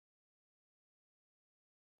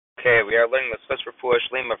Okay, we are learning the Swiss Refuah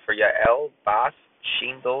Shlema for Yael Bas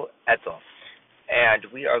Shindel Etzel. And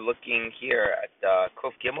we are looking here at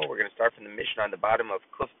Kuf Gimel. We're going to start from the Mishnah on the bottom of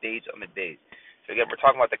Kuf Beis Amid Beis. So again, we're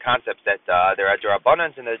talking about the concepts that there are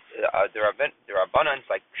derabbanans and there are derabbanans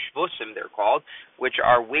like shvusim, they're called, which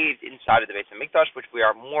are waived inside of the Beis Hamikdash, which we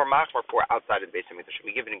are more machmir for outside of the Beis Hamikdash.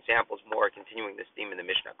 We give examples more, continuing this theme in the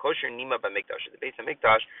Mishnah. Kosher nima b'mikdash. In the Beis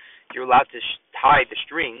Hamikdash, you're allowed to tie the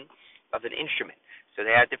string of an instrument. So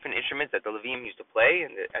they had different instruments that the Levim used to play,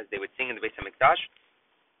 and as they would sing in the Beis Hamikdash.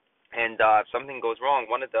 And if something goes wrong,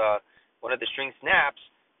 one of the strings snaps.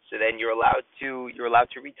 So then you're allowed to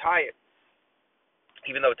retie it,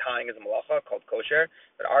 even though tying is a malacha called kosher.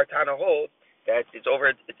 But our Tana holds that it's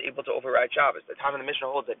able to override Shabbos. The Tana of the Mishnah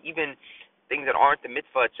holds that even things that aren't the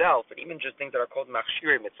mitzvah itself, and even just things that are called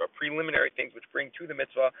machshirei mitzvah, preliminary things which bring to the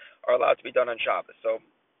mitzvah, are allowed to be done on Shabbos. So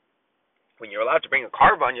when you're allowed to bring a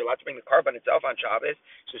carbon, you're allowed to bring the carbon itself on Shabbos.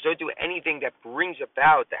 So do anything that brings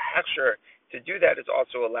about the hechsher to do that is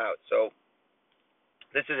also allowed. So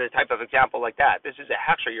this is a type of example like that. This is a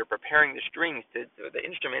hechsher. You're preparing the strings to the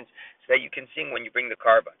instruments so that you can sing when you bring the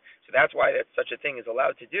carbon. So that's why such a thing is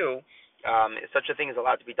allowed to do. Such a thing is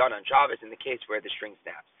allowed to be done on Shabbos in the case where the string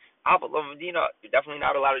snaps. You're definitely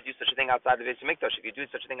not allowed to do such a thing outside of Beis Hamikdash. If you do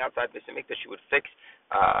such a thing outside of Beis Hamikdash, you would fix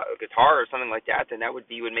a guitar or something like that, then that would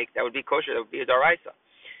be kosher. That would be a daraisa.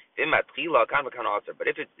 But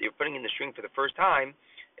if you're putting in the string for the first time,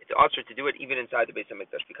 it's also to do it even inside the Beis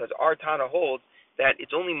Hamikdash, because our Tana holds that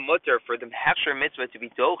it's only mutter for the hechsher mitzvah to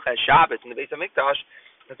be docha Shabbos in the Beis Hamikdash.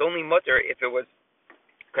 It's only mutter if it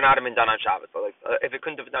could not have been done on Shabbos. So if it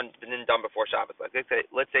couldn't have been done before Shabbos. Like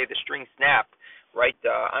let's say the string snapped right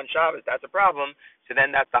on Shabbos, that's a problem. So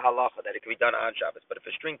then that's the halacha that it can be done on Shabbos. But if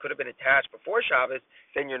a string could have been attached before Shabbos,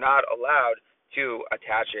 then you're not allowed to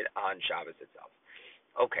attach it on Shabbos itself.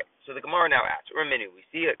 Okay, so the Gemara now asks, Raminu, we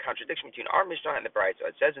see a contradiction between our Mishnah and the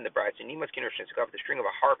Brisa. It says in the Brisa, Nimas Kinner the string of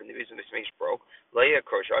a harp in the reason this makes broke, Leia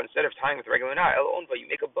Kosha, instead of tying with a regular knot, El Onva, you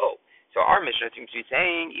make a bow. So our Mishnah seems to be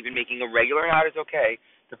saying even making a regular knot is okay.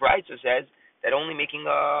 The Brisa says that only making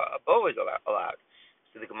a bow is allowed.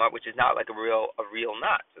 So the Gemara, which is not like a real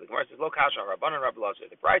knot. So the Gemara says, Lo Kasha, Rabbanan, Rabbi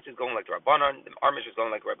Lazar. The Brisa is going like the Rabbanan, our Mishnah is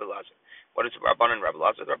going like Rabbi Lazar. What is Rabbanan, Rabbi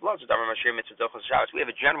Lazar? The Rabbi Lazar, Damar Mashir, Mitzvah, Zochas, Shabbos. We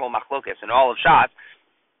have a general machlokas in all of Shabbos.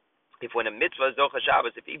 If when a mitzvah is Docha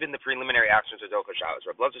Shabbos, if even the preliminary actions are Docha Shabbos,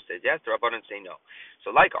 Rabbi Lazar says yes, the Rabbanan say no. So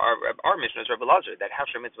like our Mishnah is Rabbi Lazar, that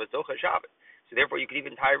Hafshah mitzvah is Docha Shabbos. So therefore you could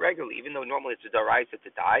even tie regularly, even though normally it's a daraisa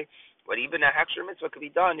to tie, but even a Hafshah mitzvah could be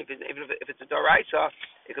done, even if it's a daraisa,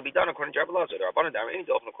 it could be done according to Rabbi Lazar. The Rabbanan,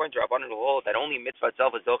 according to Rabbanan who hold that only mitzvah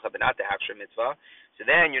itself is Docha, but not the Hafshah mitzvah, so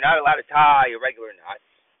then you're not allowed to tie a regular knot.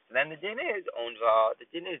 So then the din is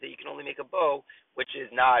that you can only make a bow, which is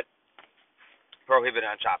not prohibited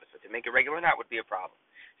on Shabbos. But to make a regular knot would be a problem.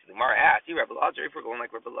 So the Gemara asks, Rabbi Lazar, if we're going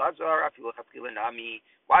like Rabbi Lazar,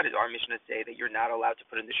 why does our Mishnah say that you're not allowed to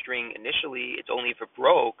put in the string initially? It's only if it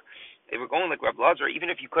broke. If we're going like Rabbi Lazar, even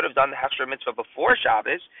if you could have done the hechsher mitzvah before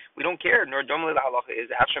Shabbos, we don't care. Nor normally the halacha is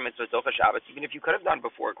the hechsher mitzvah docha Shabbos, even if you could have done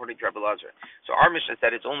before, according to Rabbi Lazar. So our Mishnah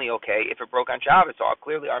said it's only okay if it broke on Shabbos. So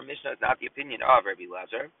clearly our Mishnah is not the opinion of Rabbi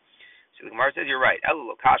Lazar. So the Gemara says you're right.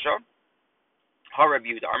 Elu kasha. Rabbi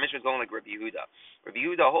Yehuda. Our Mishnah is going like Rabbi Yehuda. Rabbi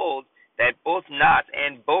Yehuda holds that both knots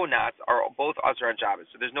and bow knots are both usher on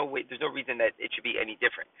Shabbos. So there's no reason that it should be any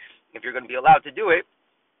different. If you're going to be allowed to do it,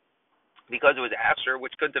 because it was after,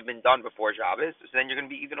 which couldn't have been done before Shabbos, so then you're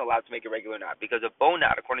going to be even allowed to make a regular knot. Because a bow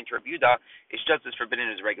knot, according to Rabbi Yehuda, is just as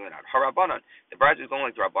forbidden as a regular knot. Harabanan. The bride is going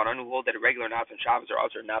like the Rabbanan, who hold that a regular knot on Shabbos are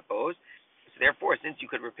usher, not bows. So therefore, since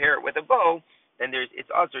you could repair it with a bow, then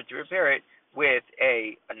it's usher to repair it with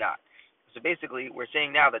a knot. So basically, we're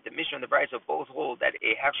saying now that the Mishnah and the Brisa both hold that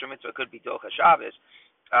a hechsher mitzvah could be docha Shabbos,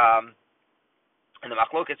 and the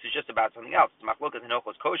machlokas is just about something else. The machlokas and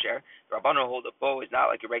ochos kosher. The Rabbanan hold a bow is not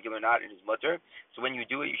like a regular knot in his mutter. So when you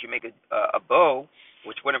do it, you should make a bow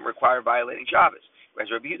which wouldn't require violating Shabbos. Whereas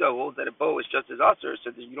Rabbi Yehuda holds that a bow is just as usher,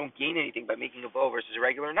 so that you don't gain anything by making a bow versus a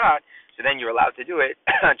regular knot. So then you're allowed to do it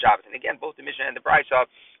on Shabbos. And again, both the Mishnah and the Brisa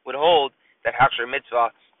would hold that hechsher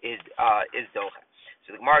mitzvah is docha.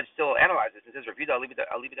 So the Gemara still analyzes and says, Rabbi Yehuda,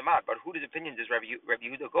 I'll leave it a mat. But whose opinion does Rabbi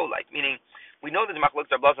Yehuda go like? Meaning, we know that the machlokes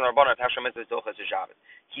are blessed on Rabbanan if hechsher mitzvah is docha to Shabbos.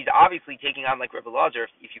 He's obviously taking on like Rabbi Lazar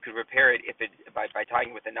if you could repair it by tying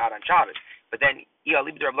it with a knot on Shabbos. But then,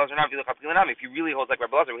 if you really hold like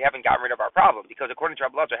Rabbi Lazar, we haven't gotten rid of our problem, because according to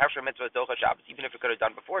Rabbi Lazar, hechsher mitzvah is docha Shabbos, even if it could have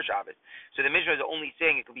done before Shabbos. So the Mishnah is only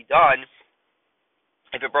saying it could be done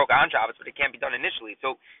if it broke on Shabbos, but it can't be done initially.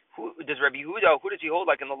 So who does Rabbi Yehuda, who does he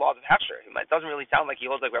hold like in the laws of hechsher? It doesn't really sound like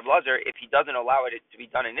he holds like Rabbi Lazar. If he doesn't allow it to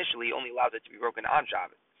be done initially, he only allows it to be broken on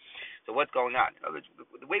Shabbos. So what's going on?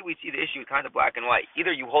 The way we see the issue is kind of black and white. Either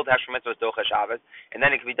you hold Hashra Mitzvah as Docha Shabbos, and then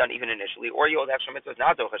it can be done even initially, or you hold Hashra Mitzvah as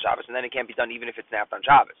not Docha Shabbos, and then it can't be done even if it's snapped on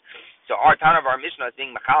Shabbos. So our Tana of our Mishnah is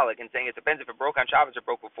being machalik and saying it depends if it broke on Shabbos or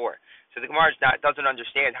broke before. So the Gemara doesn't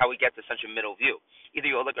understand how we get to such a middle view. Either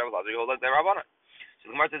you hold like Rabbi Lazar, or you hold like the Rabbanan. So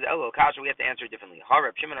the Gemara says, "Elo kasha." We have to answer it differently. Ha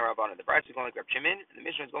Reb Shimon or Rabbanan. The Brayso is going like Reb Shimon, and the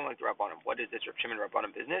Mishnah is going like the Rabbanan. What is this Reb Shimon Rabbanan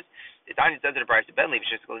business? The Tanya says in the Brayso, Ben Levi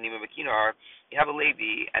Shishkol Nima Makinar. You have a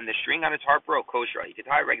Levi, and the string on his harp broke kosher. You could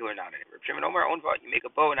tie a regular knot in it. Reb Shimon Omer own you make a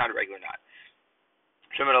bow and not a regular knot.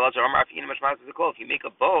 Shimon Elazar Omer Afin Mashmas is a call. If you make a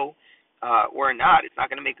bow or not, it's not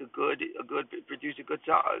going to make produce a good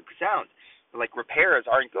sound. Like repairs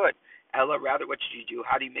aren't good. Ella, rather, what should you do?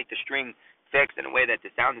 How do you make the string fixed in a way that the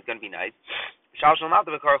sound is going to be nice? You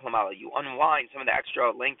unwind some of the extra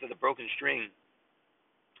length of the broken string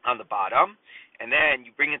on the bottom, and then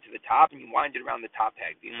you bring it to the top and you wind it around the top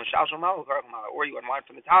peg. Or you unwind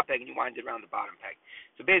from the top peg and you wind it around the bottom peg.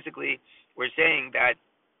 So basically, we're saying that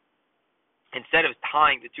instead of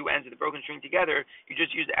tying the two ends of the broken string together, you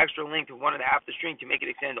just use the extra length of one and a half the string to make it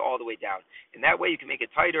extend all the way down. And that way you can make it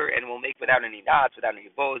tighter, and it will make without any knots, without any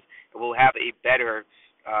bows, it will have a better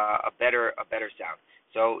sound.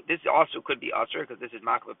 So this also could be usher because this is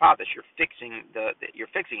makbeh patash. You're fixing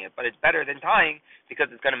it, but it's better than tying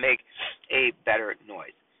because it's going to make a better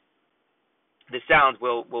noise. The sound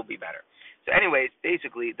will be better. So anyways,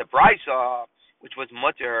 basically the brisa, which was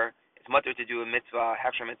mutter, it's mutter to do a mitzvah,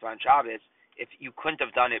 hefsher mitzvah on Shabbos, if you couldn't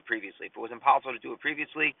have done it previously. If it was impossible to do it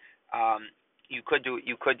previously, you could do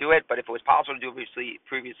it, but if it was possible to do it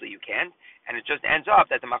previously you can't. And it just ends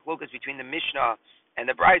up that the machlokas between the Mishnah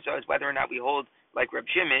and the Brisa is whether or not we hold like Reb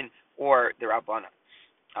Shimon or the Rabbanan.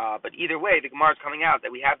 But either way, the Gemara is coming out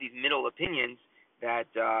that we have these middle opinions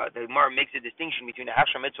that the Gemara makes a distinction between the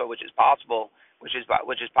Hashra Mitzvah, which is possible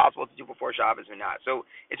to do before Shabbos or not. So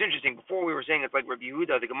it's interesting. Before we were saying it's like Rabbi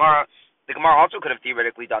Yehuda, the Gemara also could have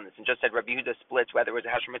theoretically done this and just said Rabbi Yehuda splits whether it was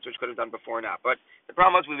a Hashra Mitzvah which could have done before or not. But the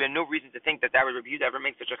problem was we had no reason to think that was Rabbi Yehuda ever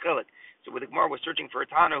make such a chilik. So with the Gemara was searching for a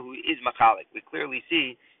Tana who is machalik. We clearly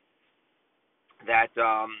see that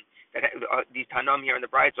these Tanam here in the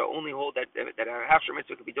Brayso only hold that a Hashra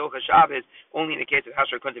Mitzvah could be Docha Shabbos only in the case of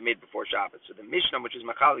Hashra couldn't have made before Shabbos. So the Mishnah, which is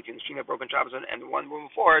Machalik, between the string of broken Shabbos and the one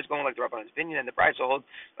before, is going like the Rabbanan's opinion, and the Brayso holds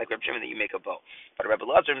like Reb Shimon that you make a bow. But Rebbe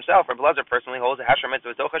Lazar himself, Rebbe Lazar personally holds a Hashra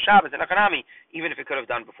Mitzvah Docha Shabbos and Akanami, even if it could have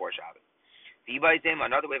done before Shabbos. The Ibaizim,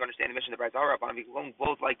 another way of understanding the Mishnah, the Brayso Rabbanan, we can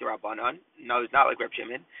both like the Rabbanan. No, it's not like Reb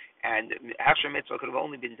Shimon, and Hashra Mitzvah could have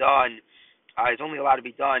only been done. It's only allowed to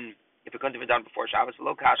be done if it couldn't have been done before Shabbos.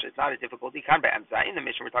 Lo kasha, it's not a difficulty. In the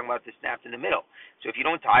Mishnah, we're talking about the snapped in the middle. So if you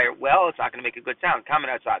don't tie it well, it's not going to make a good sound. Comment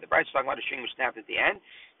outside. The Bryce is talking about a string which snapped at the end,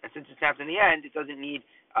 and since it snaps in the end, it doesn't need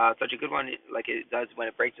such a good one like it does when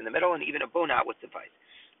it breaks in the middle, and even a bow knot would suffice.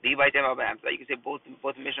 You can say both the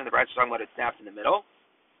Mishnah and the Bryce are talking about it snapped in the middle,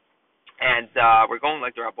 and we're going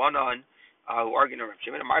like the Rabbanan who argue in Reb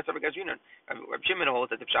Shimon. Reb Shimon holds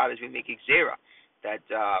that the pshat is we make xera, that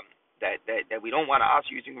we don't want to ask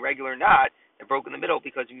using regular knot that broke in the middle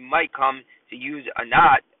because we might come to use a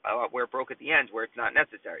knot where it broke at the end where it's not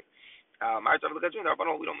necessary. We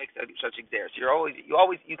don't make such xer. So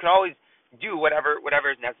you can always do whatever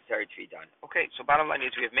is necessary to be done. Okay, so bottom line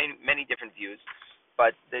is we have many different views,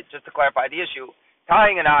 but just to clarify the issue,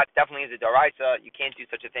 tying a knot definitely is a daraisa. You can't do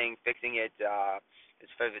such a thing. Fixing it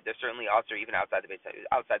there's certainly also even outside the Beis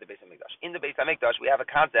Hamikdash. In the Beis Hamikdash, we have a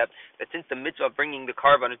concept that since the mitzvah of bringing the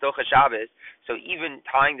carbon is Docha Shabbos, so even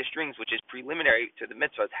tying the strings, which is preliminary to the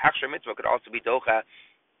mitzvah, Hafshar mitzvah, could also be Docha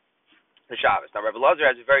the Shabbos. Now, Rebbe Lazar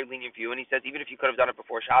has a very lenient view, and he says even if you could have done it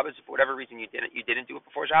before Shabbos, for whatever reason you didn't do it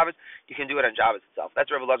before Shabbos, you can do it on Shabbos itself. That's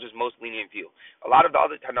Rebbe Lazar's most lenient view. A lot of the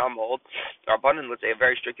other Tanam hold, our Rabbanan, let's say, a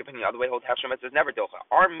very strict opinion. The other way hold Hafshar mitzvah is never Docha.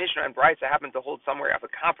 Our Mishnah and Brisa happen to hold somewhere of a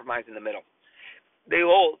compromise in the middle. They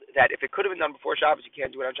hold that if it could have been done before Shabbos, you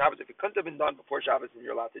can't do it on Shabbos. If it couldn't have been done before Shabbos, then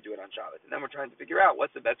you're allowed to do it on Shabbos. And then we're trying to figure out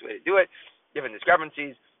what's the best way to do it, given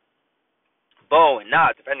discrepancies, bow and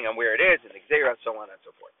knot, depending on where it is, and the xera, so on and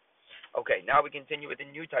so forth. Okay, now we continue with a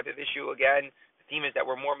new type of issue again. The theme is that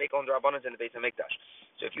we're more mekel and drabanan in the Beis Hamikdash.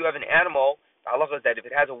 So if you have an animal, the halacha is that if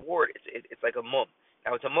it has a wart, it's like a mum.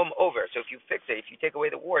 Now it's a mum over, so if you fix it, if you take away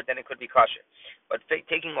the wart, then it could be kosher. But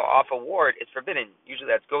taking off a wart is forbidden. Usually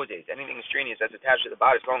that's gozes. Anything extraneous that's attached to the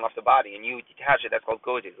body is going off the body, and you detach it, that's called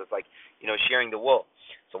gozes. It's like, shearing the wool.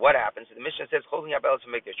 So what happens? So the Mishnah says, holding up elas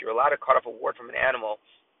hamikdash, you're allowed to cut off a wart from an animal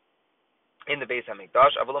in the Beis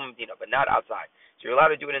Hamikdash, Avalam Medina, but not outside. So you're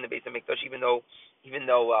allowed to do it in the Beis Hamikdash, even though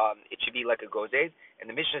it should be like a gozes. And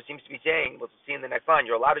the Mishnah seems to be saying, we'll see in the next line,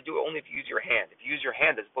 you're allowed to do it only if you use your hand. If you use your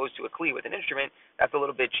hand as opposed to a kli with an instrument, that's a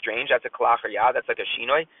little bit strange. That's a kalach or yah. That's like a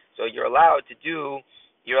shinoi. So you're allowed to do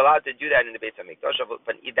that in the Beis Hamikdash,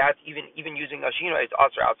 but that's even using a shinoi is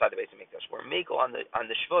also outside the Beis Hamikdash. We're makel on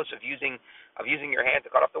the shvus of using your hand to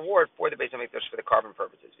cut off the wart for the Beis Hamikdash for the carbon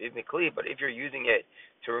purposes. But if you're using it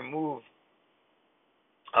to remove,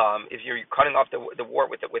 if you're cutting off the wart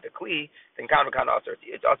with a kli, then kind of usher.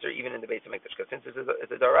 It's usher even in the Beis Hamikdash, because since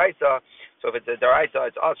it's a daraisa, so if it's a daraisa,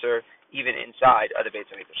 it's usher even inside of the Beis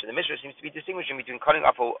Hamikdash. So the Mishnah seems to be distinguishing between cutting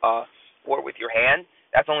off a wart with your hand.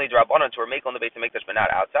 That's only drabanan, so we're making on the Beis Hamikdash, but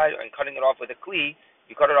not outside. And cutting it off with a kli,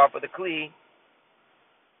 you cut it off with a kli,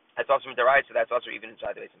 that's also from daraisa, so that's also even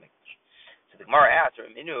inside the Beis Hamikdash. So the Gemara asks,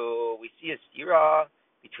 we see a stira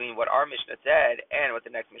between what our Mishnah said and what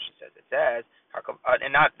the next Mishnah says. It says,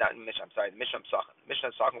 and not Mishnah, I'm sorry, the Mishnah Psachim. The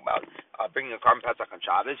Mishnah is talking about bringing a carbon pesach on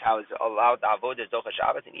Shabbos, how it's allowed the avodah zocha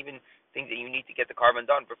Shabbos, and even things that you need to get the carbon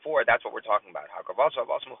done before. That's what we're talking about.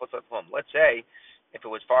 Let's say if it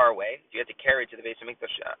was far away, if you had to carry it to the Beis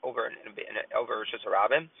Hamikdash over Rosh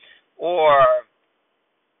Hashanah, or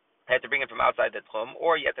had to bring it from outside the tchum,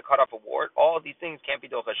 or you have to cut off a wart. All of these things can't be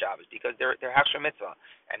docha Shabbos because they're hechsher mitzvah,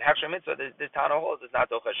 and hechsher mitzvah this Tana holds is not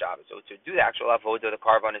docha Shabbos. So to do the actual avodah, the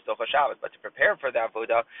carbon is docha Shabbos, but to prepare for the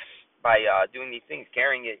avodah by doing these things,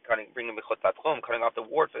 carrying it, bringing it b'chutz tchum, cutting off the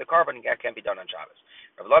wart for the carbon, that can't be done on Shabbos.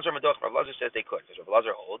 Rav Lazar says they could, because Rav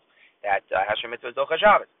Lazar holds that hechsher mitzvah is docha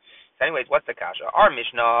Shabbos. So anyways, what's the kasha? Our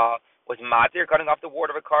Mishnah was matir cutting off the wart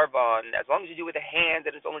of a carbon as long as you do it with a hand,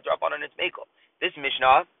 and it's only drop on and it's makel. This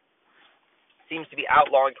Mishnah seems to be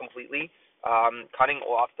outlawing completely cutting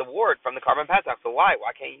off the wart from the carbon pesach. So why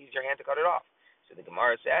can't you use your hand to cut it off? So the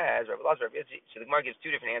Gemara says, so the Gemara gives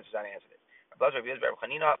two different answers on answer this. Rav Lazar and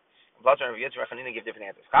Rav Chanina give different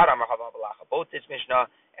answers. Both this Mishnah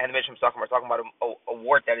and the Mishnah Psachim are talking about a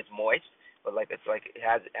wart that is moist, but it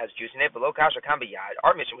has juice in it. Below kasha can be yad.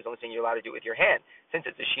 Our Mishnah was only saying you're allowed to do it with your hand. Since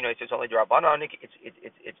it's a shinoi, so it's only drabanan,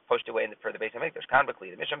 it's pushed away for the Beis Hamikdash. Kanbekli.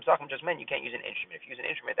 The Mishnah Psachim just meant you can't use an instrument. If you use an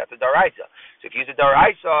instrument, that's a daraisa. So if you use a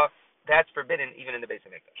daraisa, that's forbidden even in the Beis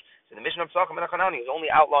Hamikdash. So the Mishnah Psachim and Achanani was only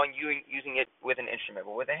outlawing you using it with an instrument,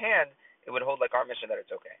 but with a hand, it would hold like our Mishnah that it's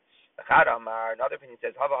okay. Another opinion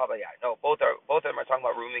says haba yad. No, both of them are talking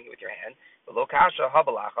about removing it with your hand. But lo kasha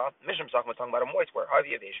habalacha. Mishnah Psachim was talking about a moist wort.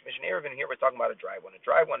 Mishnah Eruvin here we're talking about a dry one. A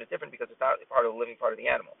dry one is different because it's not part of the living part of the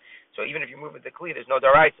animal. So even if you move with the kli, there's no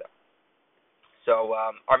daraisa. So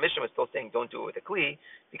our Mishnah was still saying don't do it with a kli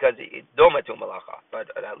because it's doma to malacha. But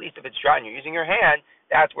at least if it's dry and you're using your hand,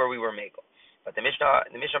 that's where we were makel. But the Mishnah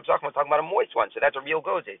Psachim was talking about a moist one, so that's a real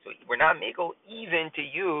goze. So we're not makel even to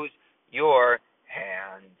use your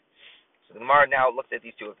hand. So the Gemara now looks at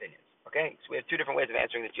these two opinions. Okay, so we have two different ways of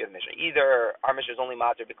answering the Mishnah. Either our Mishnah is only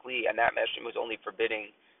matir b'kli, and that Mishnah was only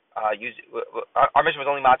forbidding our Mishnah was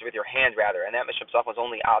only matir with your hand rather, and that Mishnah itself was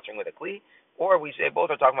only altering with a kli. Or we say both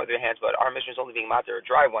are talking about their hands, but our Mishnah is only being matir a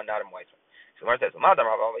dry one, not a moist one. So the Gemara says,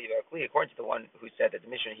 according to the one who said that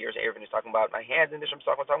the Mishnah here is Eruvin is talking about my hands, and the Mishnah was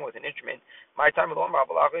talking with an instrument. My time with why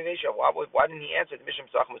didn't he answer? The Mishnah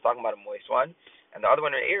was talking about a moist one, and the other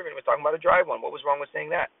one, Eruvin, was talking about a dry one. What was wrong with saying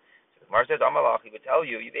that? Mar says, Amalach, he would tell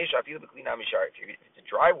you, if it's a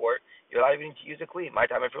dry wart, you're allowed even to use a kli. My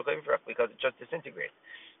time because it just disintegrates.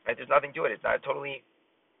 Right? There's nothing to it. It's not totally.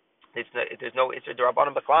 There's no Isser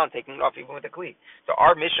D'Rabbanan B'Klan taking it off even with a kli. So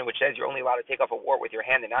our Mishnah, which says you're only allowed to take off a wart with your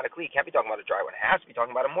hand and not a kli, can't be talking about a dry one. It has to be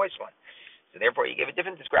talking about a moist one. So therefore, you give a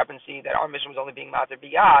different discrepancy that our Mishnah was only being matir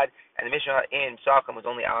biyad, and the Mishnah in Psachim was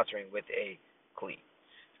only answering with a kli.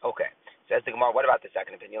 Okay. Says the Gemara, what about the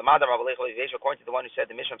second opinion? According to the one who said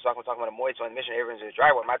the Mishnah Psachim was talking about a moist one, the Mishnah Eruvin is a dry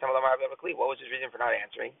one. What was his reason for not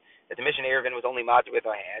answering? That the Mishnah Eruvin was only matir with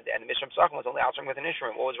a hand, and the Mishnah Psachim was only answering with an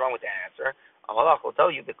instrument. What was wrong with that answer? Amalach will tell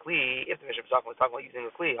you the kli. If the Mishnah Psachim was talking about using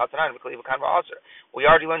the kli, we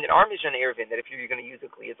already learned in our Mishnah Eruvin that if you're going to use the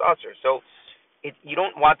kli, it's aser. So you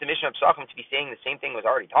don't want the Mishnah Psachim to be saying the same thing was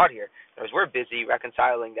already taught here. Whereas we're busy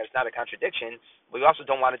reconciling that it's not a contradiction, but we also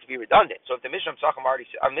don't want it to be redundant. So if the Mishnah Psachim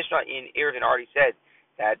our Mishnah in Eruvin already said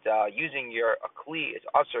that using a kli is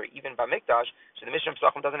usher even by mikdash, so the Mishnah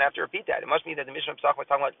Psachim doesn't have to repeat that. It must mean that the Mishnah Psachim was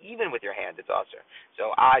talking about even with your hand it's usher.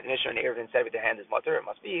 So the Mishnah in Eruvin said with the hand is mutter. It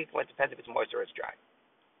must be. It depends if it's moist or it's dry.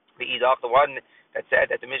 The Idach, the one that said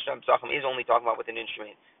that the Mishnah Psachim is only talking about with an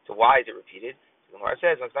instrument. So why is it repeated? The Gemara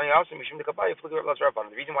says, the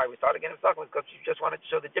reason why we start again in Psachim is because you just wanted to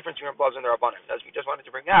show the difference between Rav Lazar and the Rabbanim. You just wanted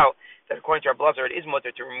to bring out that according to Rav Lazar, it is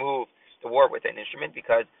mutter to remove the wart with an instrument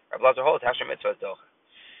because Rav Lazar holds Hashem mitzvah is docha.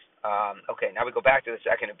 Okay, now we go back to the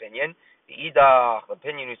second opinion. The Idach, the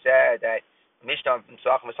opinion who said that Mishnah and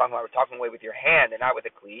Pesachim was talking about we're talking away with your hand and not with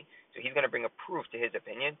a kli, so he's going to bring a proof to his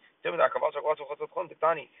opinion. What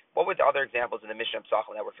were the other examples in the Mishnah and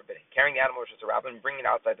Pesachim that were forbidden? Carrying the animal, which is a rabbin, and bringing it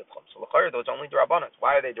outside the tchum. So l'chayr, those are only drabanans.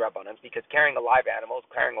 Why are they drabanans? Because carrying a live animal,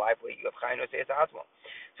 carrying live weight, you have chayin osei atzmo.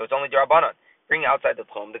 So it's only drabanan. Bringing outside the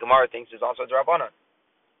tchum, the Gemara thinks is also drabanan.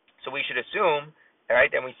 So we should assume, all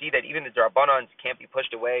right, and we see that even the drabanans can't be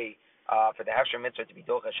pushed away for the Hafshir Mitzvah to be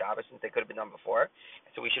Dolcha Shabbos, since they could have been done before.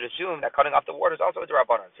 So we should assume that cutting off the water is also a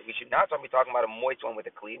drabanan. So we should not be talking about a moist one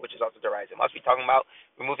with a kli, which is also deraisa. It must be talking about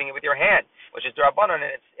removing it with your hand, which is drabanan,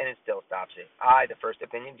 and it still stops it. The first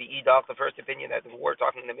opinion, the Idach, the first opinion that we're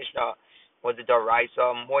talking in the Mishnah was the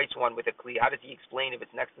deraisa, moist one with a kli. How does he explain if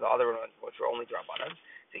it's next to the other ones, which were only drabanan?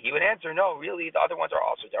 So he would answer, no, really, the other ones are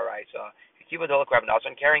also deraisa.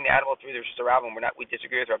 Carrying the animal through the Rishus Rabbim, we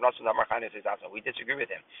disagree with Rav Nosson. We disagree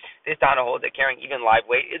with him. This Tana holds that carrying even live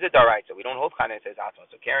weight is a daraisa. We don't hold Chanes as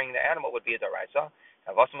Atzma. So carrying the animal would be a daraisa.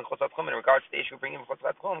 In regards to the issue of bringing Chutz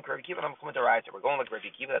Tchum, we're going like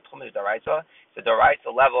Rabbi Kiva that Tchum is daraisa. It's a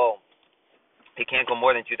daraisa level. It can't go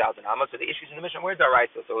more than 2,000 amos. So the issues in the Mishnah were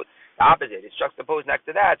daraisa. So the opposite. It's juxtaposed next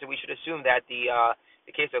to that. So we should assume that the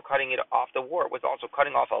case of cutting it off the wart was also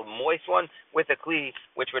cutting off a moist one with a kli,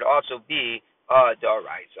 which would also be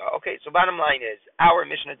daraisa. Okay, so bottom line is our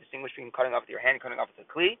Mishnah distinguishes between cutting off with your hand and cutting off with a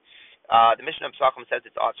kli. The Mishnah of Pesachim says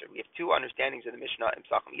it's aser. We have two understandings of the Mishnah in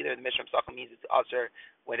Pesachim. Either the Mishnah of Pesachim means it's aser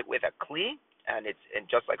with a kli, and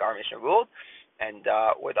just like our Mishnah ruled, and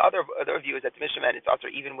or the other view is that the Mishnah meant it's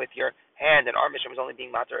aser even with your hand, and our Mishnah was only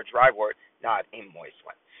being matter a dry wart, not a moist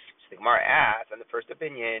one. So the Gemara asks, on the first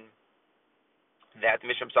opinion, that the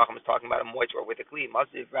Mishnah Pesachim is talking about a moist wart with a kli.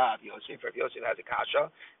 Masiv Rav Yosef. Rav Yosef has a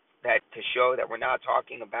kasha that to show that we're not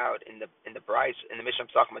talking about in the Bryce in the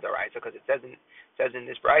Mishnah Pesachim of the Raisa, because it says in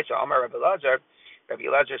this Bryce, Amar Rabbi Elazar. Rabbi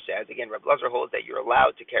Elazar says again. Rabbi Elazar holds that you're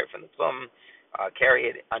allowed to carry from the plum,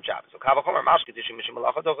 carry it on Shabbos. So Kavachomer Mashkedish Mishum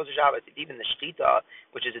Malacha Dochos Shabbos. Even the Shchita,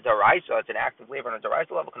 which is a deraisa, it's an active labor on a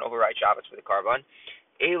deraisa level, can override Shabbos for the carbon.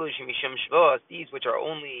 Elu Shemishim Shvos. These which are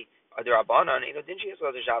only the Rabbanan,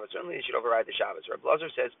 certainly they should override the Shabbos. Rabbi Elazar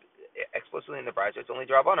says explicitly in the Brisa it's only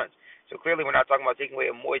the Rabbanan. So clearly we're not talking about taking away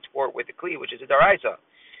a moist wart with a kli, which is a daraisa.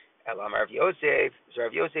 Elam Rav Yosef. So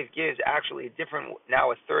Rav Yosef gives actually a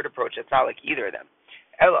third approach that's not like either of them.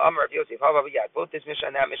 Elam Rav Yosef. Both this Mishnah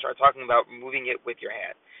and that Mishnah are talking about removing it with your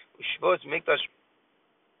hand. This is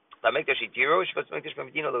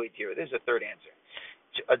a third answer.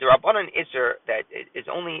 The Rabbanan Isser that is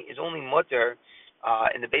only mutter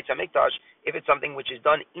in the Beis Hamikdash if it's something which is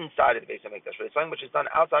done inside of the Beis Hamikdash. But it's something which is done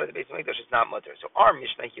outside of the Beis Hamikdash, it's not mutter. So our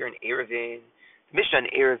Mishnah here in Eruvin, which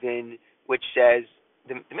says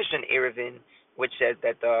the Mishnah in Eruvin, which says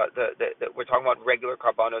that the we're talking about regular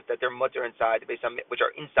karbanos that they're mutter inside the Beis Hamikdash, which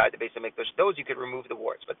are inside the Beis Hamikdash. Those you could remove the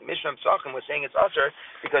warts. But the Mishnah Pesachim was saying it's usher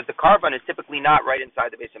because the karban is typically not right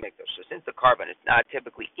inside the Beis Hamikdash. So since the karban is not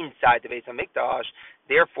typically inside the Beis Hamikdash,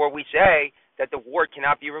 therefore we say that the wart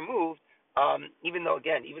cannot be removed. Even though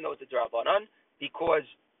it's a drabanan, because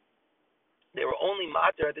they were only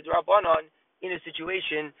mater the drabanan in the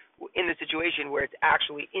situation where it's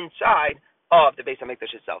actually inside of the Beis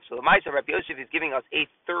Hamikdash itself. So the Ma'aser Rabbi Yosef is giving us a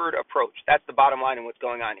third approach. That's the bottom line in what's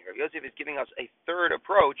going on here. Rabbi Yosef is giving us a third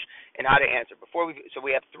approach in how to answer. So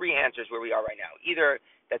we have three answers where we are right now. Either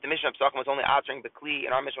that the Mishnah of Pesachim was only answering the kli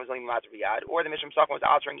and our Mishnah was only matter biyad, or the Mishnah of Pesachim was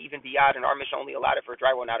answering even biyad and our Mishnah only allowed it for a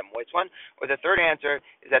dry one, not a moist one. Or the third answer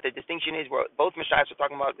is that the distinction is where both Mishnahs are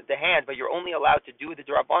talking about the hand, but you're only allowed to do the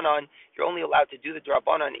drabanan. You're only allowed to do the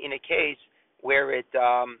drabanan in a case where it's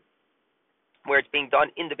being done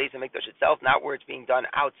in the Beis Hamikdash itself, not where it's being done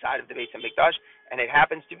outside of the Beis Hamikdash. And it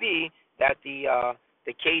happens to be that the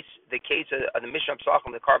case of the Mishnah of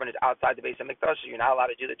Pesachim, the carbon is outside the Beis Hamikdash, so you're not allowed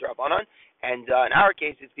to do the drabanan. And in our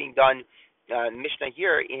case, it's being done. Mishnah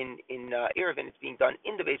here in Eruvin, it's being done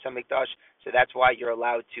in the Beis Hamikdash, so that's why you're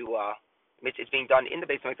allowed to. It's being done in the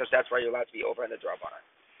Beis Hamikdash. That's why you're allowed to be over in the drabanan.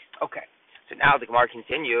 Okay. So now the Gemara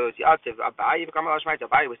continues. Abaye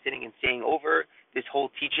was sitting and saying over this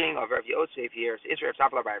whole teaching of Rav Yosef here. So Israel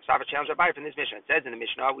Rav Safra challenged Abaye from this Mishnah. It says in the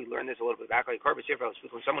Mishnah, we learned this a little bit back. Like when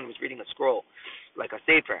someone was reading a scroll, like a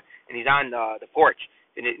sefer, and he's on the porch,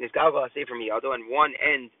 and his galva sefer miyado, and one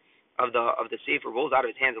end of the sefer rolls out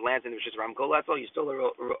of his hands and lands in the Rishus Ram Kolatzel,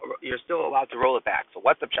 you're still allowed to roll it back. So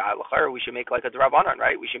what's the pshat? L'chayr, we should make like a drabanan,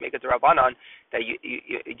 right? We should make a drabanan that you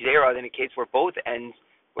in a case where both ends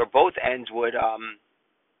would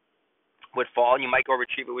fall, and you might go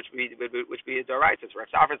retrieve it, which be a daraisa. It's Rav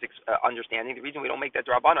Safra's understanding. The reason we don't make that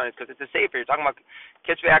drabanan is because it's a sefer. You're talking about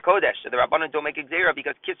kitzvei hakodesh. So the rabbanan don't make a gzeira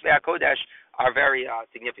because kitzvei hakodesh are very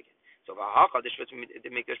significant. So v'ha'acha the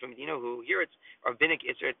mikdash b'medina who here it's rabbinic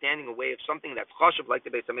isser standing away of something that's chashuv like the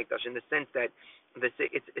Beis Hamikdash in the sense that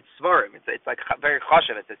it's svarim. It's like very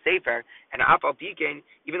chashuv. It's a sefer and afal pikein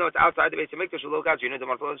even though it's outside the Beis Hamikdash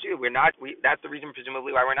that's the reason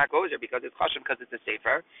presumably why we're not going there because it's chashuv because it's a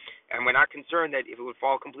sefer and we're not concerned that if it would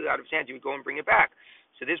fall completely out of his hands you would go and bring it back.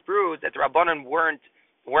 So this proves that the Rabbanan weren't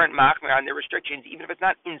machmir on their restrictions, even if it's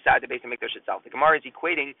not inside the Beis Hamikdash itself. The Gemara is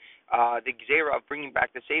equating the gzeira of bringing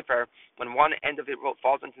back the sefer when one end of it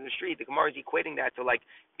falls into the street. The Gemara is equating that to like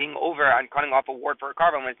being over on cutting off a ward for a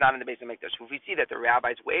carbon when it's not in the Beis Hamikdash. So if we see that the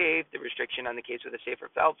rabbis waived the restriction on the case where the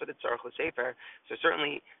sefer fell for the tzarech sefer, so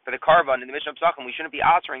certainly for the carbon in the Mishnah Pesachim, we shouldn't be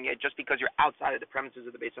answering it just because you're outside of the premises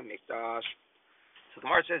of the Beis Hamikdash. So the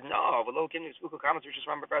Gemara says, no, we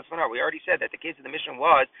already said that the case of the mission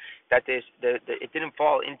was that it didn't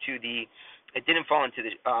fall into the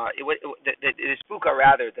spuka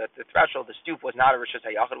rather, the threshold, the stoop was not a Rishus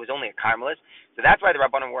HaYachid, it was only a Carmelis. So that's why the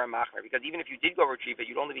Rabbanim were a Machmer, because even if you did go retrieve it,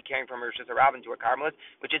 you'd only be carrying from a Rishus HaRabbin to a Carmelis,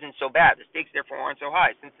 which isn't so bad. The stakes therefore aren't so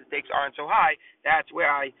high. Since the stakes aren't so high, that's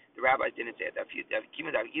why the rabbis didn't say it.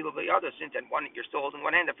 Since and one you're still holding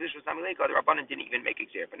one hand, the Rabbanim didn't even make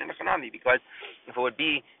Xer. But in the Chanami, because if it would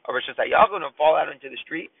be a Rishus HaYachid and fall out into the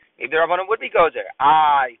street, maybe the Rabbanim would be gozer.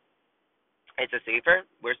 It's a sefer.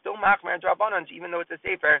 We're still machmer and rabbanans, even though it's a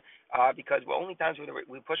sefer, because the only times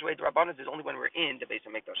we push away the rabbanans is only when we're in the Beis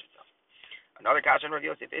Hamikdash itself. Another kasha in Rav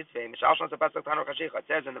Yosef is it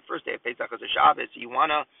says on the first day of Pesach is a Shabbos, so you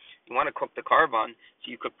wanna cook the karban,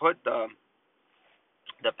 so you could put the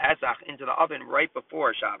Pesach into the oven right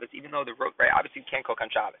before Shabbos, even though obviously you can't cook on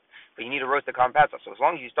Shabbos, but you need to roast the karban Pesach. So as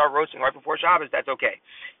long as you start roasting right before Shabbos, that's okay.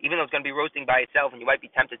 Even though it's going to be roasting by itself, and you might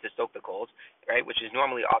be tempted to soak the coals, right? Which is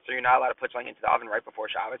normally also you're not allowed to put something into the oven right before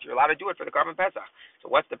Shabbos. You're allowed to do it for the karban Pesach. So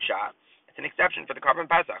what's the pshat? It's an exception for the karban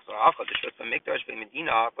Pesach. So but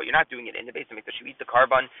you're not doing it in the Beis Hamikdash. You eat the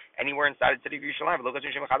karban anywhere inside the city of Yerushalayim.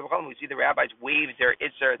 We see the rabbis waive their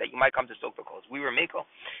isser that you might come to soak the coals. We were makel,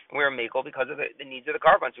 and we were makel because of the needs of the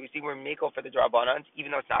karban. So we see we're makel for the drabanans,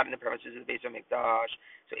 even though it's not in the premises of the Beis Hamikdash.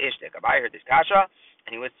 So Ishtek, Abai heard this kasha,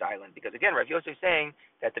 and he was silent because again, Rav Yosef is saying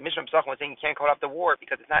that the Mishnah Pesachim was saying you can't cut off the wart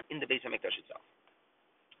because it's not in the Beis Hamikdash itself.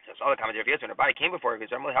 So all the comments of Rav Yosef, when Abai came before him,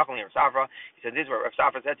 he said, he said, this is what Rav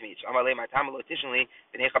Safra said to me. Rav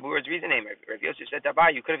Yosef said to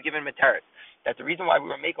Abai, you could have given him a teretz. That the reason why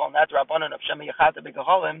we were making on that Rabbanon of Shema Yechata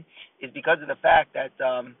Begaholim is because of the fact that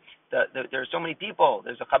there are so many people.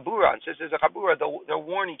 There's a chabura, and since there's a chabura, they'll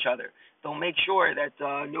warn each other. They'll make sure that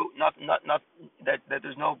that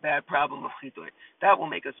there's no bad problem of chitoy. That will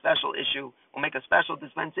make a special issue. Will make a special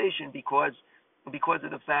dispensation because of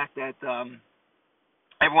the fact that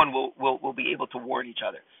everyone will be able to warn each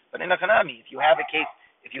other. But in a Hanami, if you have a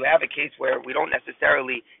case where we don't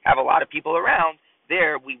necessarily have a lot of people around,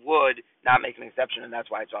 there we would not make an exception, and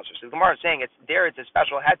that's why it's also. So the Gemara is saying it's a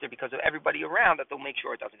special heter because of everybody around that they'll make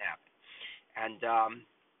sure it doesn't happen. And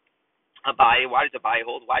Abai, why does Abai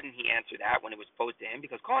hold? Why didn't he answer that when it was posed to him?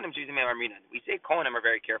 Because Kohanim using Me'amrina. We say Kohanim are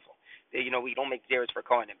very careful. We don't make zeros for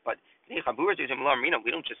Kohanim, but we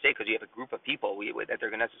don't just say because you have a group of people that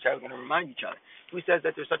they're necessarily going to remind each other. Who says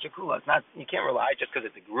that there's such a kula? It's not. You can't rely just because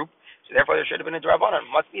it's a group. So therefore, there should have been a drabanan.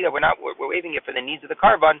 It must be that we're waiving it for the needs of the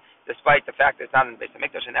karban, despite the fact that it's not in the Beis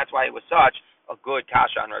Hamikdash, and that's why it was such a good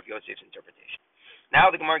kasha on Rav Yosef's interpretation.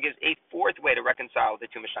 Now the Gemara gives a fourth way to reconcile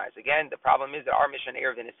the two Mishnayos. Again, the problem is that our Mishnah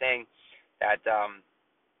Eruvin is saying that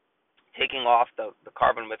taking off the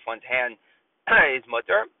carbon with one's hand is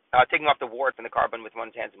mutter. Taking off the wart from the carbon with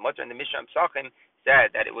one's hand is mutter. And the Mishnah Pesachim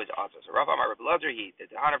said that it was also. So Rav Amar Rabbi Lazar, the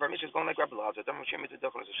Hana of our Mishnah is going like Rabbi Lazar. So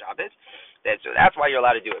that's why you're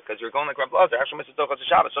allowed to do it, because you're going like Rabbi Lazar. Actually, Mitzvah Dochos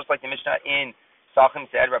Shabbos, just like the Mishnah in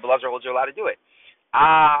Pesachim said, Rabbi Lazar holds you're allowed to do it.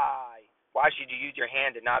 Why should you use your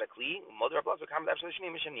hand and not a kli? Rabbi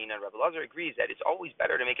Lazar agrees that it's always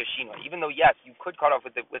better to make a shinoi, even though yes, you could cut off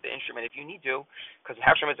with the instrument if you need to, because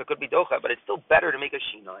hafshar mitzvah could be docha, but it's still better to make a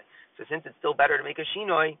shinoi. So since it's still better to make a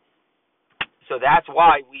shinoi, so that's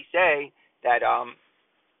why we say that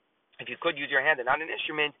if you could use your hand and not an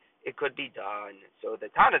instrument, it could be done. So the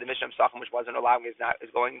Tana, the Mishnah Pesachim, which wasn't allowing, is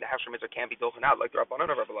going. The hafshar mitzvah can't be docha out like the Rabbanan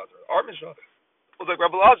of Rabbi Lazar. Our Mishnah. Like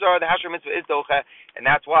Rabbi Lazar, the hashar mitzvah is docha, and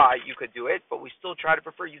that's why you could do it, but we still try to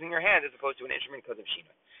prefer using your hand as opposed to an instrument because of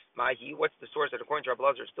shinoi. Mahi, what's the source that according to Rabbi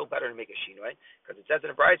Lazar it's still better to make a shinoi? Because it says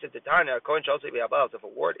in the Brayso at the Tana, a kohen shall say if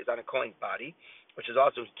a wart is on a kohen's body, which is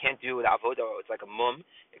also he can't do with avodah, it's like a mum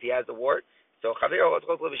if he has the wart. So chavero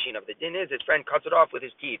the din is his friend cuts it off with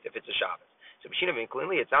his teeth if it's a Shabbos. So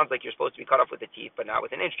clearly, it sounds like you're supposed to be cut off with the teeth, but not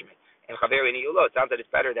with an instrument. And Chaveri Niyulo, it sounds that it's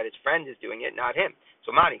better that his friend is doing it, not him.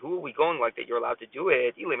 So Mani, who are we going like that you're allowed to do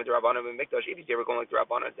it? If you say we're going like the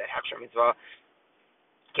Rabbanon, that Hechsher Mitzvah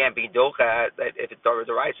can't be docha, that if it's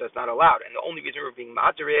Doraisa, it's not allowed. And the only reason we're being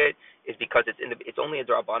moderate is because it's only a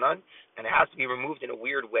Drabanan, and it has to be removed in a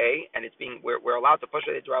weird way, and we're allowed to push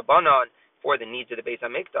it a Drabanan for the needs of the Beis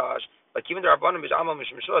HaMikdash. But given the Rabbanan B'Shamal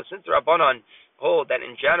Mishum Shul, since the Rabbanan hold that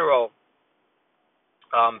in general,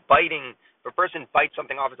 biting, if a person bites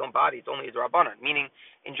something off his own body, it's only a Drabanan. Meaning,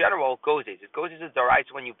 in general, gozes. Is gozes a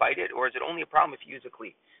Doraisa when you bite it, or is it only a problem if you use a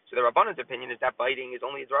Kli? So the Rabbanan's opinion is that biting is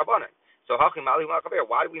only a Drabanan. So why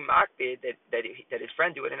do we makbid that his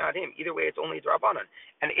friend do it and not him? Either way, it's only a Drabanan,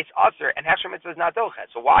 and it's usher, and Hechsher Mitzvah is not dochet.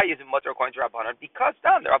 So why is it mutter according to Rabbanan? Because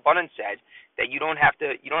the Rabbanan said that you don't have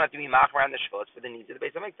to be mach around the shvutz for the needs of the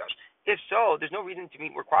Beis Hamikdash. If so, there's no reason to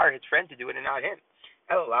require his friend to do it and not him.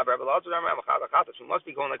 We must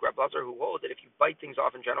be going like Rabbi Lazar, who holds that if you bite things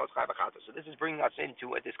off in general, it's chai b'chata. So this is bringing us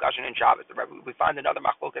into a discussion in Shabbos. We find another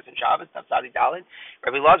machlokas in Shabbos, Tafsadi Dalin.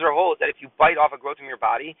 Rabbi Lazar holds that if you bite off a growth from your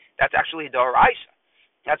body, that's actually a doraisa.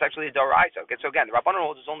 That's actually a doraisa. Okay, so again, the Rabbanan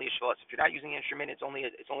holds is only a shvutz. If you're not using an instrument, it's only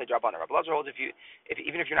Rabbanan. Rabbi Lazar holds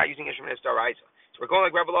even if you're not using an instrument, it's doraisa. So we're going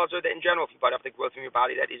like Rabbi Lazar that in general, if you bite off the growth from your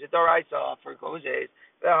body, that is a doraisa for gozes.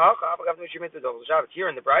 Here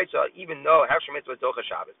in the Brisa, even though Hechsher Mitzvah is Docha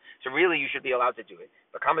Shabbos, so really you should be allowed to do it.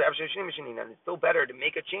 But and it's still better to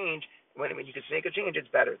make a change. When you can make a change,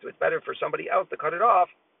 it's better. So it's better for somebody else to cut it off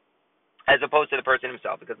as opposed to the person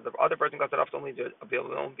himself, because if the other person cuts it off, it's only be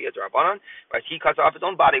a Darabanan, whereas he cuts off his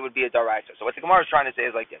own body, it would be a Daraisa. So what the Gemara is trying to say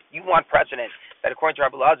is like this: you want precedent that according to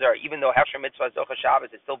Rabbi Lazar, even though Hechsher Mitzvah is Docha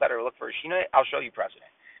Shabbos, it's still better to look for a Shinoi. I'll show you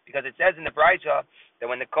precedent, because it says in the Brisa that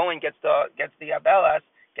when the Kohen gets the Abelas,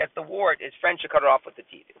 gets the wart, his friend should cut it off with the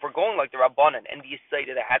teeth. If we're going like the Rabbanan and the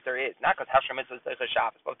Yisayt of the Heter is, not because Hechsher Mitzvah is Docha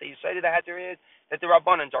Shabbos, but the Yisayt of the Heter is that the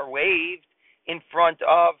Rabbanans are waived in front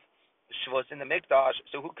of Shavuos in the Mikdash,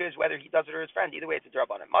 so who cares whether he does it or his friend? Either way, it's a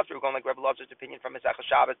Drabanan. Must we're going like Rebbe Lazar's opinion from Masechah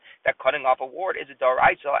Shabbos that cutting off a wart is a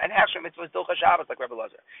Daraisa, and Hechsher Mitzvah is Docha Shabbos like Rebbe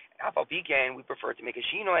Lazar. Afal Pikein, we prefer to make a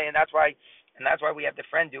Shinoi, and that's why we have the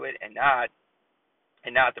friend do it, and not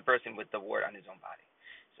the person with the wart on his own body.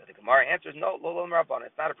 So the Gemara answers no, lo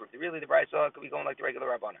Rabbanan. It's not approved. Really, the Brisa could be going like the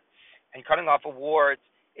regular Rabbanan, and cutting off a wart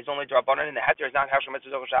is only Drabanan, and the Heter is not Hechsher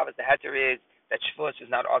Mitzvah Docha Shabbos. The Heter is that Shavuos is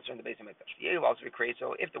not also in the Beis Hamikdash. The Yehu also be crazy.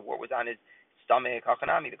 So if the wart was on his stomach,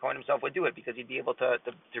 Hachanami, the Kohen himself would do it because he'd be able to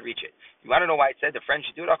reach it. You want to know why it said the friend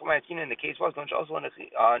should do it? And the case was also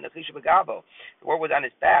Nechisha Begabo. The wart was on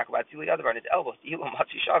his back, about two other on his elbows. The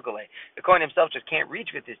Kohen himself just can't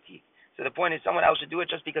reach with his teeth. So the point is, someone else should do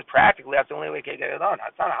it just because practically that's the only way to get it done.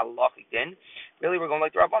 It's not a halachic din. Really, we're going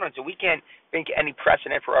like the Rabbanan. So we can't think any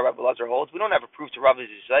precedent for our Rabbi Lazar holds. We don't have a proof to Rabbi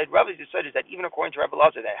Yisrael. Rabbi Yisrael is that even according to Rabbi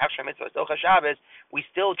Lazar, that Hechsher Mitzvah is Docha Shabbos, we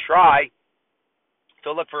still try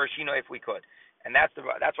to look for a Shino if we could. And that's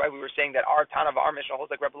why we were saying that our Tana of our Mishnah holds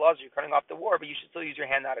like Rebbe Lazar, you're cutting off the wart, but you should still use your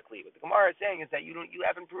hand, not a cleave. What the Gemara is saying is that you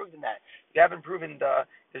haven't proven that. You haven't proven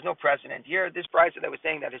there's no precedent here. This Brisa that was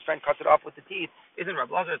saying that his friend cuts it off with the teeth isn't Rebbe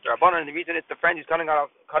Lazar, it's the Rabbanan, and the reason it's the friend who's cutting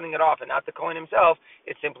it off and not the Kohen himself,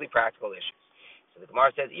 it's simply practical issues. So the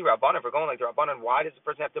Gemara says, Rabbanan, if we're going like the Rabbanan, why does the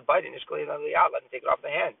person have to bite it? Let him take it off the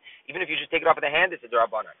hand. Even if you just take it off of the hand, it's a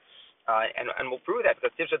Rabbanan. And we'll prove that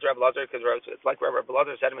because Tifshat Rabbi Lazar, because it's like Rabbi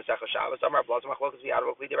Lazar said in Masechah Shabbos. Some Rabbi Lazar machlokas v'yadav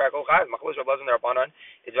kli derek ochayv. Machlokas Rabbi Lazar and the Rabbanan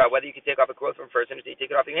is about whether you can take off a growth from first and you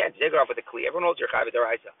take it off in your hand. You take it off with a kli. Everyone holds your chayv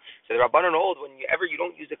deraisa. So the Rabbanan holds whenever you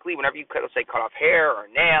don't use a kli, whenever you let's say cut off hair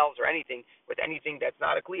or nails or anything with anything that's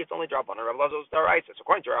not a kli, it's only Rabbanan. Rabbi Lazar is deraisa. So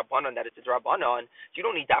according to Rabbanan, that it's a Rabbanan, so you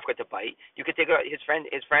don't need dafka to bite. You could take it his friend,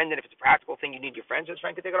 and if it's a practical thing, you need your friend. So his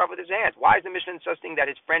friend could take it off with his hands. Why is the Mishnah insisting that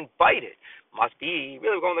his friend bite it? Must be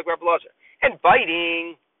really going like Rabbi Lazar. And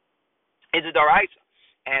biting is a daraisa,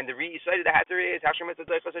 and the Yisayt of the Heter is Hechsher Mitzvah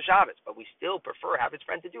Dochas Shabbos. But we still prefer have his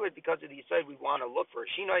friend to do it because of the Yisayt. We want to look for a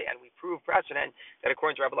shinoi, and we prove precedent that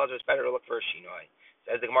according to Rabbi Lazar, it's better to look for a shinoi.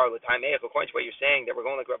 Says the Gemara, according to what you're saying that we're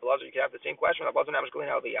going like Rabbi Lazar, you could have the same question. Why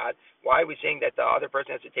are we saying that the other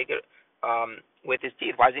person has to take it with his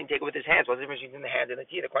teeth? Why doesn't he take it with his hands? What's the difference between the hand and the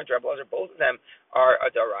teeth? According to Rabbi Lazar, both of them are a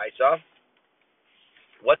daraisa.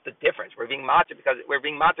 What's the difference? We're being matzah because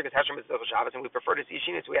Hechsher Mitzvah Shabbos, and we prefer to see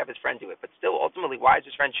Shina, so we have his friend do it. But still, ultimately, why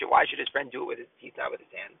should his friend do it with his teeth, not with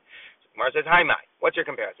his hands? So Gemara says, "Hi, Mai. What's your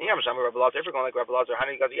comparison? If we're going like Rabbi Lazar,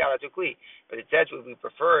 but it says we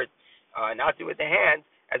prefer not do with the hands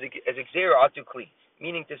as a gzeira atu kli,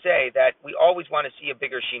 meaning to say that we always want to see a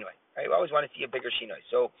bigger shinoi, right? We always want to see a bigger shinoi.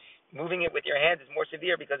 So moving it with your hands is more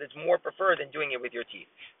severe because it's more preferred than doing it with your teeth.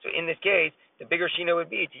 So in this case, the bigger shinoi would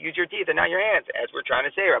be to use your teeth and not your hands, as we're trying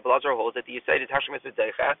to say. Rabbi Lazar holds that the Yisayid is Hashem Mitzvah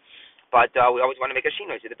Deicha, but we always want to make a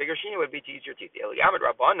shinoi. So the bigger shinoi would be to use your teeth. Eliyamid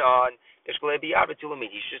Rabbanon, you should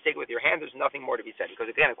just take it with your hand. There's nothing more to be said. Because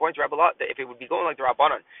again, according to Rabbi Lazar, if it would be going like the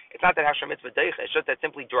Rabbanon, it's not that Hashem Mitzvah Deicha, it's just that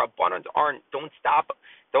simply the Rabbanons don't stop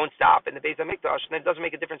in the Beis HaMikdash, and it doesn't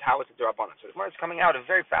make a difference how it's a Rabbanon. So the Gemara is coming out a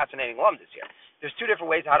very fascinating lump this year. There's two different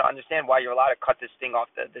ways how to understand why you're allowed to cut this thing off,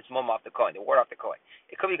 this mum off the coin, the word off the coin.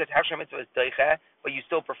 It could be because Hashem Mitzvah is Deicha, but you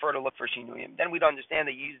still prefer to look for Shinuyim. Then we'd understand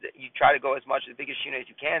that you try to go as much, the biggest Shinui as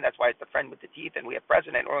you can. That's why it's the friend with the teeth, and we have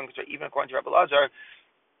precedent, or even according to Rabbi Lazar,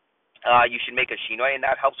 you should make a shinoi, and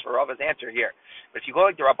that helps for Rava's answer here. But if you go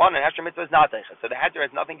like the Rabbanan, Hashem Mitzvah is not Deicha. So the Heter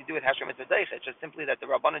has nothing to do with Hashem Mitzvah Deicha. It's just simply that the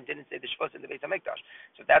Rabbanan didn't say the Shvus in the Beis HaMikdash.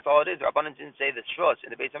 So that's all it is. The Rabbanan didn't say the Shvus in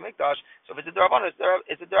the Beis HaMikdash. So if it's a Rabbanan, it's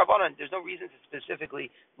a Rabbanan. There's no reason to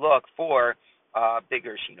specifically look for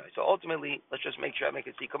bigger shinoi. So ultimately, let's just make sure I make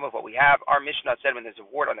a sikkum of what we have. Our Mishnah said when there's a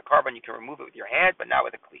wart on the carbon, you can remove it with your hand, but not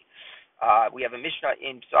with a kli. We have a Mishnah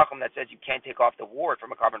in Pesachim that says you can't take off the wart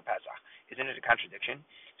from a carbon Pesach. Isn't it a contradiction?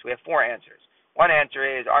 So we have four answers. One answer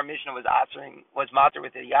is our Mishnah was matter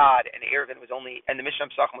with a yad, and Erevin was only, and the Mishnah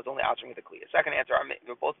of Pesachim was only answering with a kli. The second answer,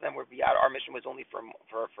 both of them were yad. Our Mishnah was only for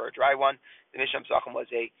a dry one. The Mishnah of Pesachim was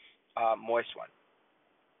a moist one.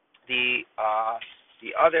 The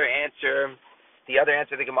other answer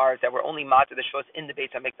of the Gemara is that we're only matter the shvus in the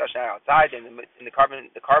Beis HaMikdash, not outside, and the carbon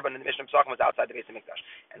in the Mishnah of Pesachim was outside the Beis HaMikdash.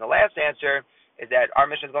 And the last answer is that our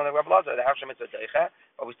Mishnah is going to Rabbi Lazar, the Hashem Mitzvah Deicha,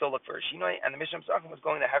 but we still look for a shinoi, and the Mishnah of Pesachim was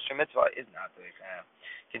going to Hashem Mitzvah is not Deicha.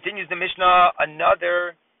 Continues the Mishnah,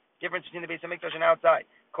 another difference between the Beis HaMikdash and outside.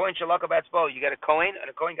 Kohen shalaka batzbo, you got a Kohen, and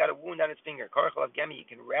a Kohen got a wound on his finger. Korach alav gemi, you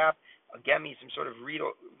can wrap a gemi, some sort of reed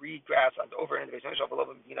grass over in the Beis HaMikdash,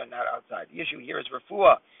 not outside. The issue here is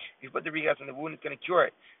refuah. If you put the reed grass on the wound, it's going to cure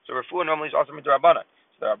it. So refuah normally is also midrabanan.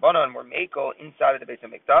 So the Rabbanan were meko inside of the Beis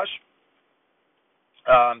HaMikdash,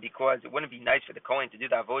 because it wouldn't be nice for the Kohen to do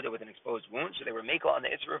the avoda with an exposed wound, so they were meko on the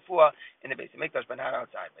Isra Refuah in the Beis HaMikdash, but not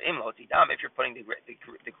outside. But if you're putting the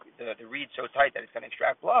reed so tight that it's going to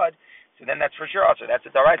extract blood, so then that's for sure also. That's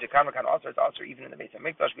a daraita. Kamakan also, it's also even in the Beis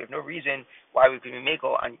HaMikdash. We have no reason why we could be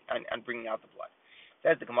meko on bringing out the blood.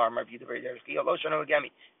 Says the Gemara,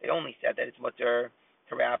 they only said that it's mutter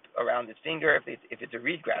to wrap around his finger if it's a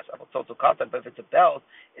reed grass. But if it's a belt,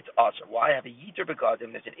 it's also. Why have a yiter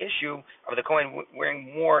begadim? There's an issue of the Kohen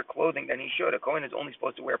wearing more clothing than he should. A Kohen is only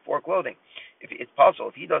supposed to wear 4 clothing. If it's possible,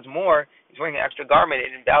 if he does more, he's wearing an extra garment,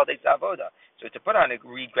 it invalidates the avoda. So to put on a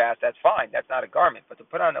reed grass, that's fine. That's not a garment. But to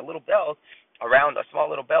put on a little belt, around a small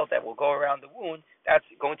little belt that will go around the wound, that's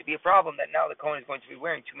going to be a problem that now the Kohen is going to be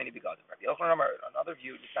wearing too many begadim. Another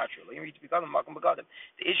view, it's not true. The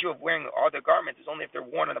issue of wearing other garments is only if they're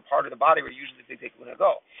worn on a part of the body where usually the big tikuna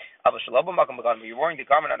go. When you're wearing the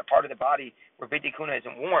garment on a part of the body where big tikuna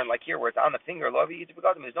isn't worn, like here where it's on the finger,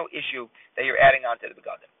 there's no issue that you're adding on to the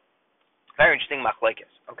begadim. Very interesting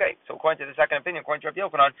machlekes. Okay, so according to the second opinion, according to Rabbi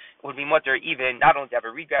Yochanan, it would be mutter even not only to have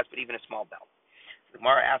a reed grass, but even a small belt. The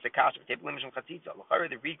Gemara asks a kasha, the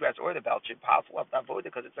reed grass or the belt should possible up the avoda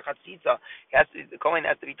because it's a chatzitza. The Kohen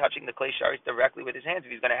has to be touching the clay sharis directly with his hands.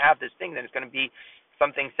 If he's going to have this thing, then it's going to be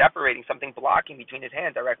something separating, something blocking between his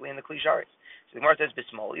hands directly in the clay sharis. So the Gemara says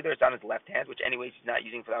bismol, either it's on his left hand, which anyways he's not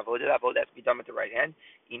using for the avoda. The avoda has to be done with the right hand.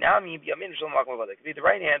 Inami b'yamin shalom it could be the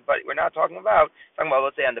right hand, but we're not talking about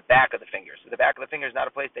let's say on the back of the finger. So the back of the finger is not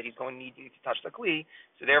a place that he's going to need to touch the kli.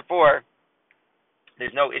 So therefore,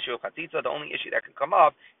 there's no issue of chatzitza. The only issue that can come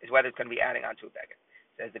up is whether it's going to be adding onto a beged.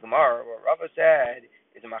 Says the Gemara, what Rava said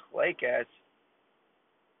is a machlekes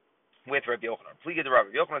with Rabbi Yochanan. Pliga the Rava.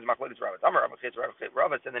 Rabbi Yochanan is machlekes Rava. Amar Rava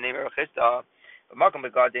said the name of Chista. But makom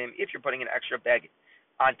begadim, if you're putting an extra beged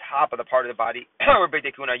on top of the part of the body where big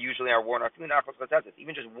tekuna usually are worn,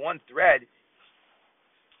 even just one thread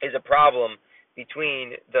is a problem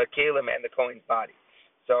between the kalim and the Kohen's body.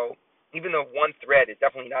 So even though one thread is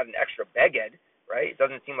definitely not an extra beged, right? It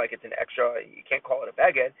doesn't seem like it's an extra, you can't call it a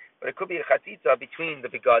beged, but it could be a chatzitza between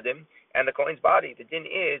the begadim and the Kohen's body. The din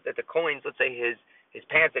is that the Kohen's, let's say his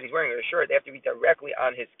pants that he's wearing or his shirt, they have to be directly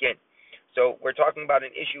on his skin. So we're talking about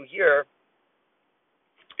an issue here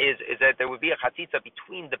is that there would be a chatzitza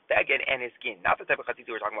between the beged and his skin, not the type of chatzitza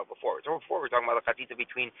we were talking about before. So before we were talking about a chatzitza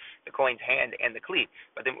between the Kohen's hand and the kli,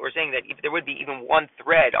 but then we're saying that if there would be even one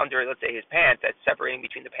thread under, let's say, his pants that's separating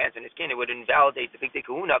between the pants and his skin, it would invalidate the big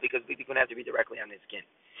kahuna because the big kahuna has to be directly on his skin.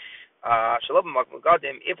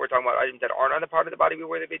 If we're talking about items that aren't on the part of the body we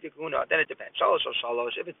wear the beit kahuna, then it depends. Shalosh or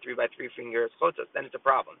shalosh. If it's 3 by 3 fingers, chotzos, then it's a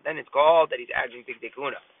problem. Then it's called that he's adding beit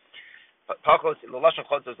kahuna. Pachos, the lashon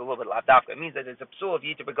chotzos is a little bit lavdafka. It means that it's a psul of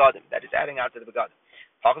yiter begadim that is adding on to the begadim.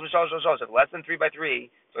 Pachos shalosh or shalosh. If less than 3 by 3,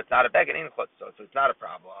 so it's not a beged, ain't a chotzos, so it's not a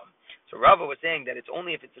problem. So Rava was saying that it's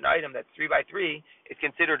only if it's an item that's 3 by 3, it's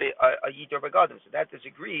considered a yiter begadim. So that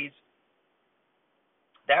disagrees.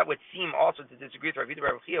 That would seem also to disagree with Rabbi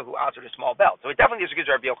Yehuda who answered a small belt. So it definitely disagrees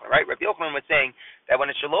with Rabbi Yochanan, right? Rabbi Yochanan was saying that when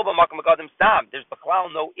it's shaloba makam begadim stam, there's baklal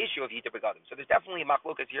no issue of yiter begadim. So there's definitely a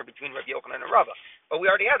machlokas here between Rabbi Yochanan and Rava. But we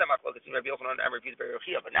already had that machlokas in Rabbi Yochanan and Rabbi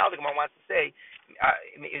Yehuda. But now the Gemara wants to say,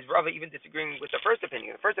 is Rava even disagreeing with the first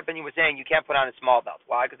opinion? The first opinion was saying you can't put on a small belt.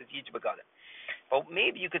 Why? Because it's yiter begadim. But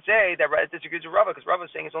maybe you could say that it disagrees with Rava because Rava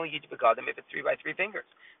is saying it's only yiter begadim if it's 3 by 3 fingers.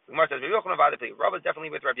 The Gemara says Rabbi Yochanan Rava is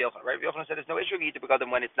definitely with Rabbi Yochanan. Rabbi Yochanan said there's no issue of yiter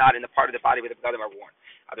begadim when it's not in the part of the body where the begadim are worn.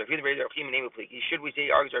 Should we say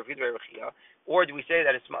he argues Rabbi Yehuda, or do we say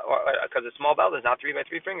that it's because a small belt is not 3 by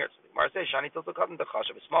 3 fingers? The Gemara says Shani tilto kadim the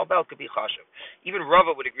chashav. A small belt could be chashav. Even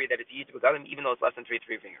Rava would agree that it's yiter begadim even though it's less than 3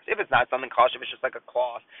 fingers. If it's not something chashav, it's just like a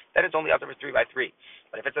cloth, then it's only aser for 3 by 3.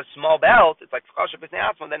 But if it's a small belt, it's like chashav is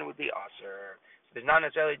ne'atzman, then it would be aser. There's not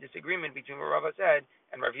necessarily a disagreement between what Rava said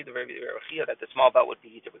and Rav Yehuda that the small belt would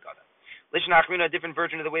be yiter begadim. Lishna Achrina, a different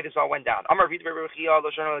version of the way this all went down. Amar Rav Yehuda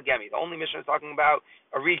Loshon Legemi. The only mission is talking about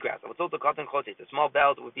a reed grass. A small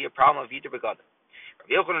belt would be a problem of yiter begadim.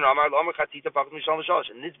 In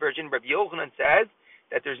this version, Rav Yochanan says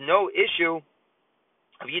that there's no issue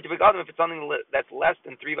of yiter begadim if it's something that's less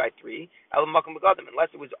than 3 by 3,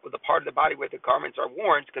 unless it was the part of the body where the garments are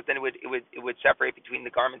worn, because then it would separate between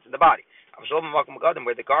the garments and the body. Where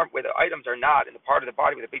the items are not in the part of the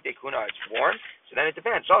body where the beit kahuna is worn, so then it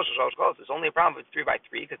depends. It's only a problem if it's 3 by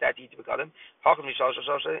 3 because that's yiter begadim.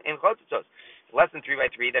 Less than 3 by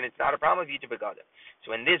 3, then it's not a problem of yiter begadim.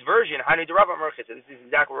 So in this version, so this is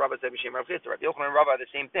exactly what Rava said b'shem Rav Chisda. Rabbi Yochanan and Rava are the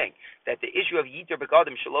same thing. That the issue of yiter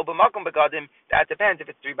begadim, shaloba makom begadim, that depends if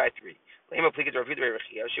it's 3 by 3.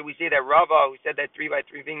 Should we say that Rava, who said that 3 by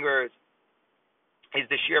 3 fingers is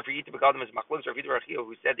the shear for yiter begadim, is machlokes Rav Yehuda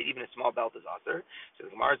who said that even a small belt is aser? So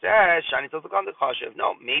the Gemara says, Shani tilto kadim the chashav.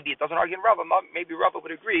 No, maybe it doesn't argue in Rava. Maybe Rava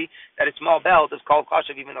would agree that a small belt is called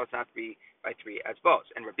chashav even though it's not 3 by 3 as bows.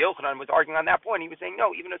 And Rabbi Yochanan was arguing on that point. He was saying,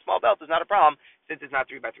 no, even a small belt is not a problem since it's not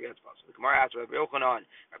 3 by 3 as bows. So the Gemara asked Rabbi Yochanan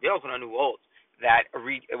who holds that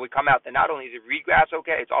it would come out that not only is it reed grass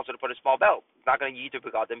okay, it's also to put a small belt. It's not going to yiter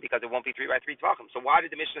begadim because it won't be 3 by 3 tvachim. So why did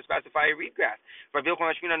the Mishnah specify a reed grass? Instead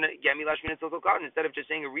of just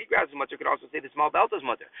saying a reed grass is mutter, could also say the small belt is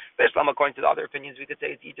mutter. But according to the other opinions, we could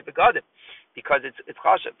say it's yiter begadim because it's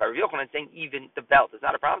chashav. But Rabbi Yochanan is saying even the belt is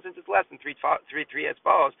not a problem since it's less than 3 as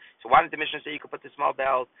bows. So why did the Mishnah say you could put the small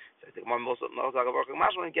belt? So the Mishnah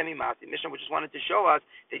just wanted to show us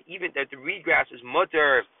that even that the reed grass is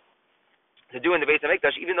mutter to do in the Beis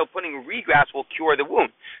HaMikdash, even though putting reed grass will cure the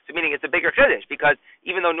wound. So meaning it's a bigger chiddush, because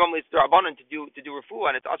even though normally it's d'Rabbanan to do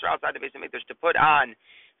refuah, and it's also outside the Beis HaMikdash to put on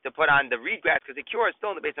the reed grass because it cures,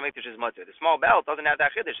 still in the Beis HaMikdash is mutter. The small belt doesn't have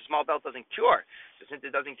that chiddush. The small belt doesn't cure. So since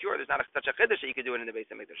it doesn't cure, there's not such a chiddush that you could do it in the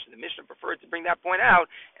Beis HaMikdash. So the Mishnah preferred to bring that point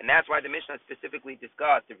out, and that's why the Mishnah specifically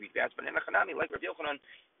discussed the reed grass. But in Hanami, like Rav Yochanan,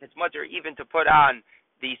 it's mutter even to put on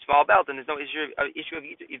the small belt, and there's no issue of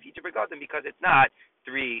yiter begadim because it's not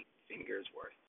 3 fingers worth.